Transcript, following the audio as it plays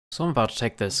So I'm about to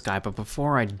take this guy, but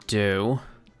before I do,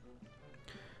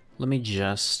 let me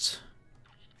just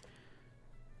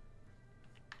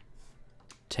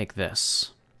take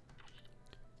this.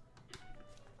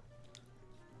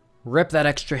 Rip that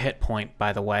extra hit point,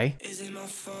 by the way.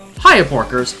 Hiya,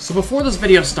 Porkers! So before this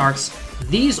video starts,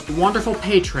 these wonderful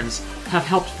patrons have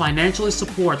helped financially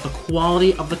support the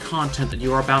quality of the content that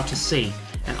you are about to see,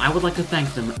 and I would like to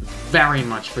thank them very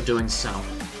much for doing so.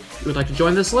 If you would like to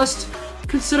join this list,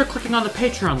 consider clicking on the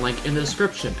Patreon link in the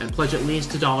description and pledge at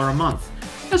least $1 a month,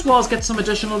 as well as get some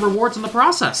additional rewards in the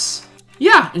process.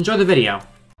 Yeah, enjoy the video.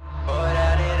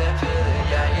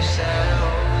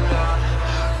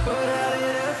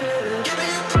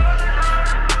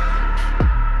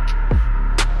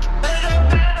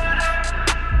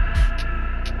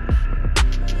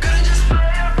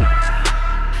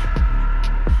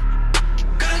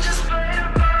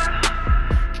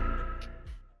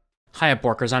 Hiya,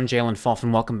 Borkers, I'm Jalen Fulf,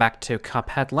 and welcome back to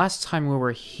Cuphead. Last time we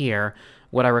were here,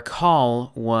 what I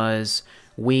recall was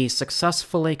we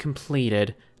successfully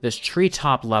completed this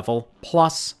treetop level,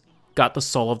 plus got the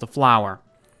soul of the flower.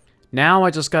 Now I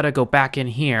just gotta go back in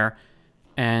here,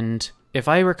 and if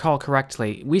I recall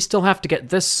correctly, we still have to get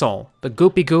this soul, the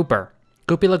Goopy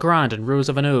Le Grande and Ruse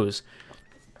of an Ooze.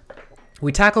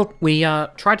 We tried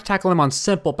to tackle him on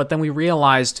simple, but then we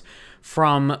realized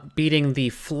from beating the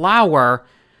flower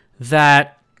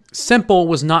that simple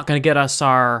was not going to get us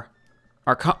our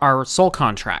soul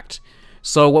contract.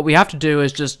 So what we have to do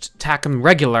is just tack him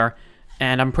regular,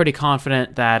 and I'm pretty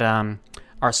confident that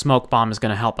our smoke bomb is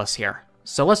going to help us here.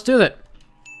 So let's do it.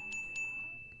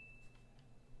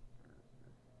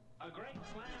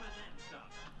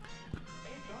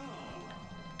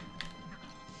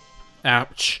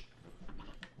 Ouch.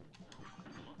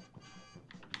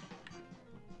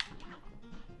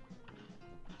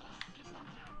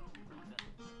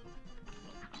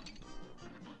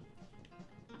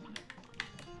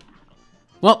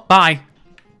 Well, bye.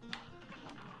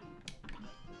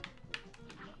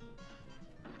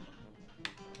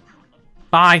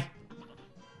 Bye.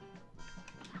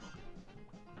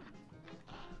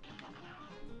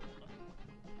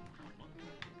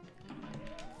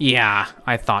 Yeah,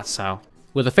 I thought so.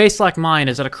 With a face like mine,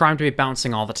 is it a crime to be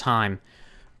bouncing all the time?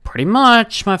 Pretty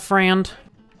much, my friend.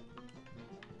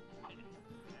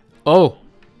 Oh.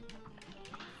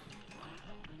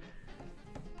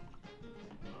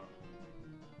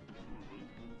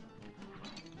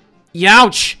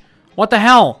 Youch! What the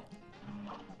hell?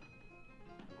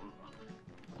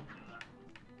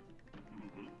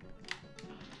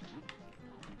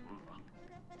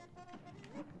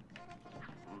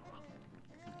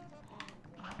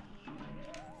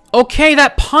 Okay,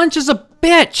 that punch is a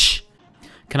bitch!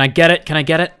 Can I get it? Can I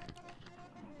get it?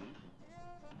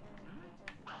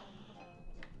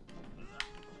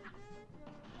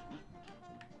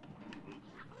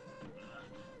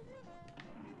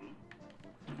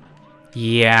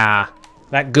 Yeah,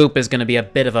 that goop is going to be a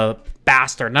bit of a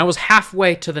bastard. And I was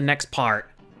halfway to the next part.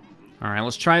 Alright,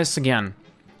 let's try this again.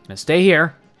 I'm gonna stay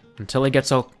here until he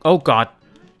gets... Oh, God.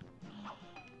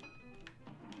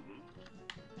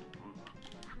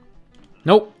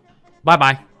 Nope.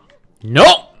 Bye-bye.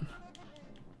 Nope!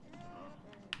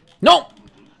 Nope!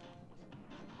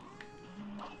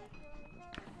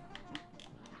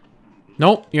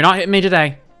 Nope, you're not hitting me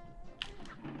today.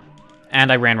 And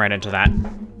I ran right into that.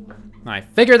 I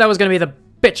figured that was going to be the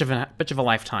bitch of a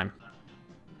lifetime.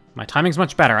 My timing's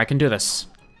much better. I can do this.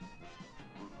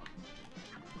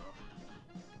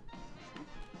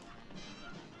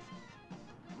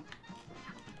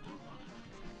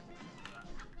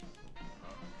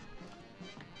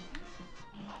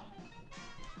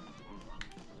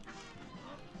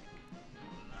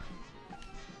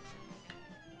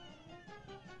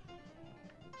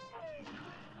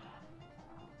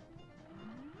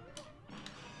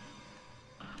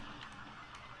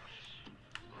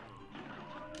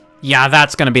 Yeah,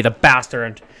 that's gonna be the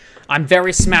bastard. I'm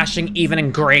very smashing even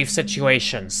in grave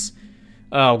situations.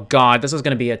 Oh God, this is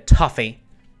gonna be a toughie.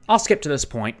 I'll skip to this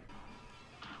point.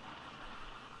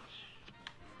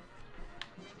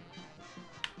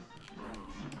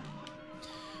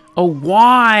 Oh,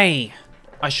 why?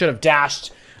 I should have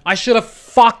dashed. I should have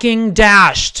fucking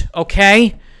dashed,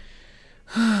 okay?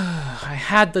 I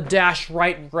had the dash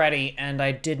right ready and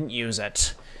I didn't use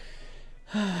it.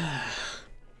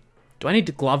 Do I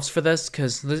need gloves for this?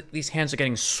 Because these hands are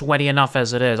getting sweaty enough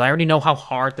as it is. I already know how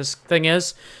hard this thing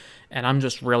is, and I'm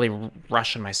just really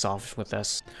rushing myself with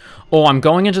this. Oh, I'm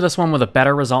going into this one with a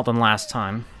better result than last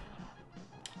time.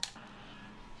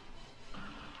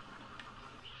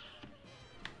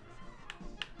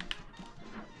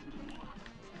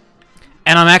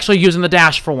 And I'm actually using the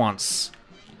dash for once.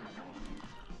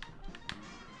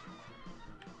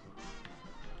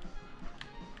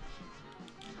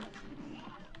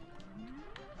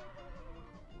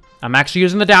 I'm actually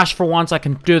using the dash for once. I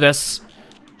can do this.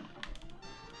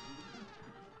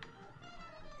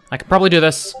 I can probably do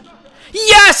this.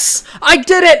 Yes! I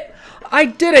did it! I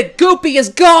did it! Goopy is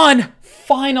gone!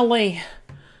 Finally.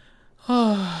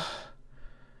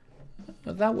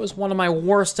 That was one of my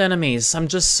worst enemies. I'm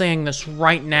just saying this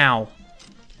right now.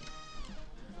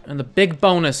 And the big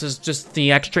bonus is just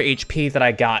the extra HP that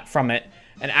I got from it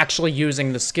and actually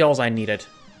using the skills I needed.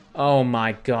 Oh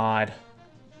my god.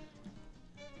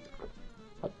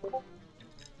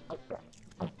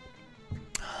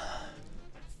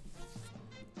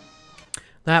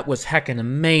 That was heckin'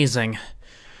 amazing.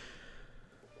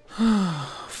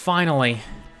 Finally.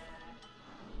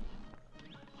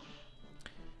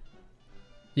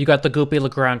 You got the Goopy Le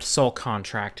Grande soul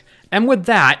contract. And with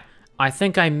that, I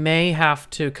think I may have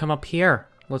to come up here.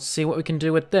 Let's see what we can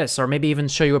do with this, or maybe even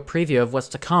show you a preview of what's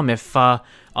to come if all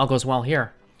goes well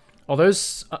here. Oh,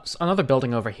 there's another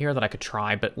building over here that I could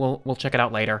try, but we'll check it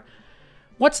out later.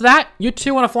 What's that? You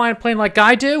two want to fly in a plane like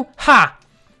I do? Ha!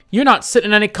 You're not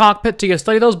sitting in any cockpit till you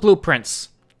study those blueprints.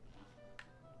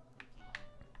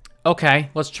 Okay,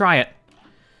 let's try it.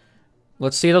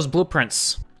 Let's see those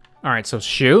blueprints. Alright, so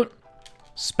shoot.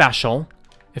 Special,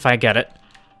 if I get it.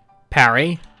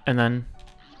 Parry, and then...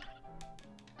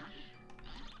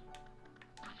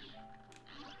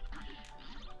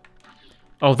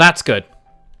 Oh, that's good.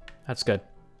 That's good.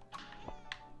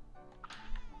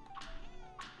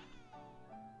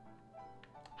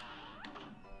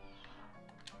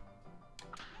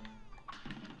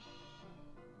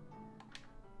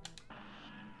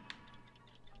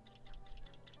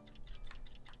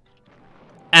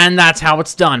 And that's how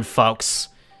it's done, folks.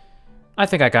 I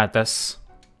think I got this.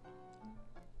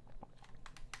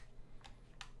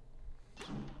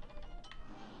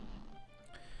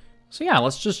 So yeah,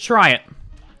 let's just try it.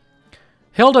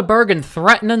 Hildeberg and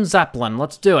Threatening Zeppelin.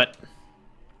 Let's do it.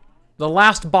 The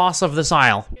last boss of this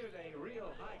aisle.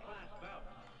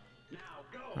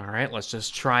 Alright, let's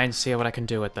just try and see what I can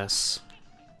do with this.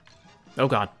 Oh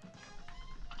god.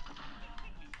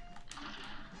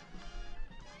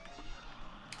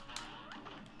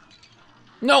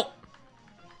 No!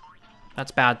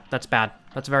 That's bad. That's bad.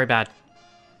 That's very bad.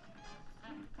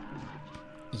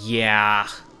 Yeah.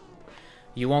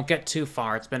 You won't get too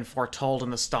far. It's been foretold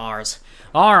in the stars.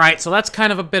 Alright, so that's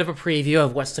kind of a bit of a preview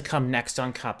of what's to come next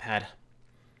on Cuphead.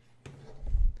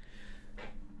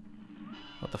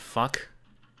 What the fuck?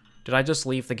 Did I just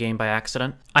leave the game by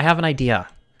accident? I have an idea.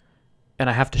 And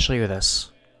I have to show you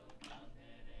this.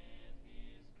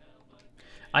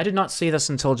 I did not see this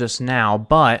until just now,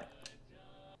 but...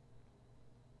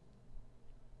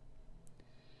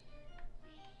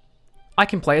 I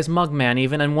can play as Mugman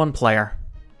even in one player.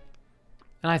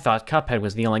 And I thought Cuphead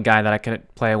was the only guy that I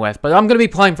could play with. But I'm going to be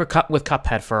playing with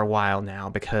Cuphead for a while now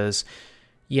because,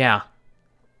 yeah.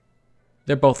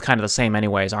 They're both kind of the same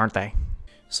anyways, aren't they?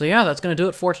 So yeah, that's going to do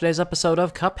it for today's episode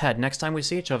of Cuphead. Next time we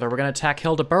see each other, we're going to attack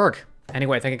Hildeberg.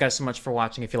 Anyway, thank you guys so much for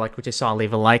watching. If you liked what you saw,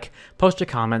 leave a like, post your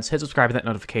comments, hit subscribe to that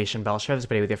notification bell, share this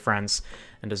video with your friends.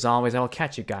 And as always, I will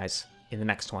catch you guys in the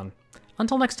next one.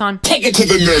 Until next time. Take it to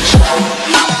the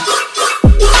next.